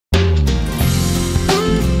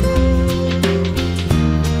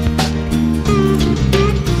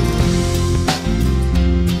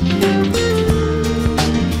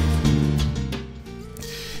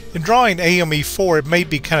drawing AME-4, it may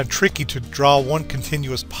be kind of tricky to draw one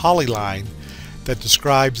continuous polyline that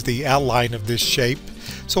describes the outline of this shape.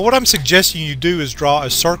 So what I'm suggesting you do is draw a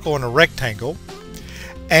circle and a rectangle.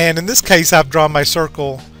 And in this case, I've drawn my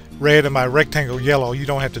circle red and my rectangle yellow. You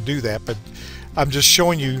don't have to do that, but I'm just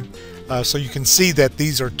showing you so you can see that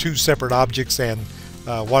these are two separate objects, and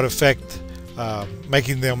what effect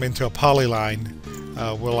making them into a polyline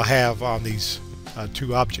will have on these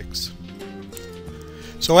two objects.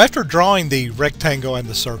 So after drawing the rectangle and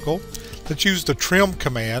the circle, let's use the trim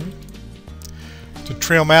command to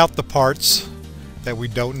trim out the parts that we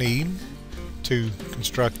don't need to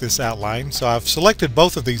construct this outline. So I've selected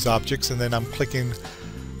both of these objects, and then I'm clicking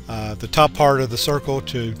the top part of the circle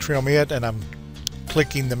to trim it, and I'm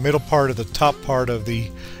clicking the middle part of the top part of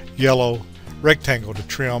the yellow rectangle to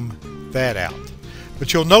trim that out.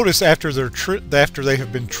 But you'll notice after they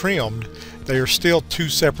have been trimmed, they are still two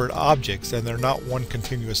separate objects and they're not one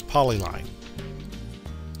continuous polyline.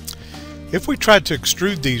 If we tried to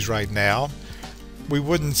extrude these right now, we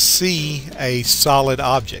wouldn't see a solid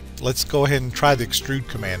object. Let's go ahead and try the extrude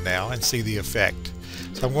command now and see the effect.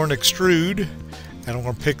 So I'm going to extrude, and I'm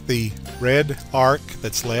going to pick the red arc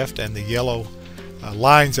that's left and the yellow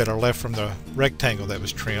lines that are left from the rectangle that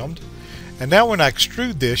was trimmed. And now when I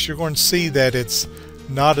extrude this, you're going to see that it's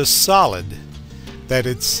not as solid, that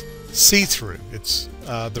it's see-through. It's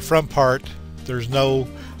the front part, there's no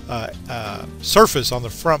surface on the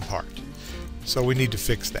front part. So we need to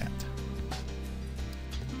fix that.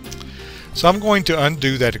 So I'm going to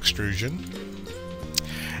undo that extrusion,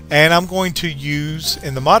 and I'm going to use,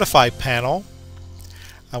 in the Modify panel,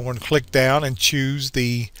 I'm going to click down and choose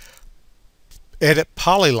the Edit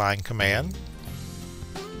Polyline command.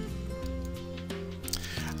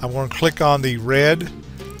 I'm going to click on the red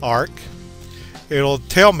arc. It'll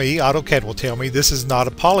tell me, AutoCAD will tell me, this is not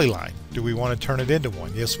a polyline. Do we want to turn it into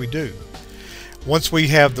one? Yes, we do. Once we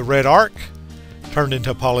have the red arc turned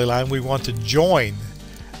into a polyline, we want to join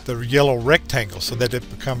the yellow rectangle so that it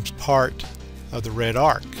becomes part of the red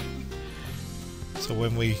arc. So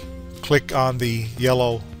when we click on the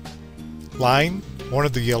yellow line, one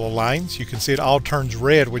of the yellow lines, you can see it all turns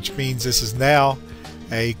red, which means this is now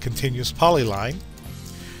a continuous polyline.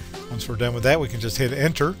 Once we're done with that, we can just hit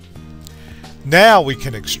enter. Now we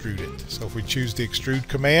can extrude it. So if we choose the extrude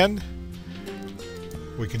command,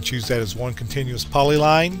 we can choose that as one continuous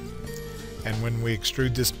polyline, and when we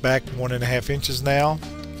extrude this back 1.5 inches now,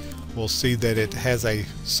 we'll see that it has a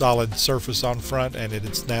solid surface on front, and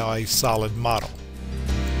it's now a solid model.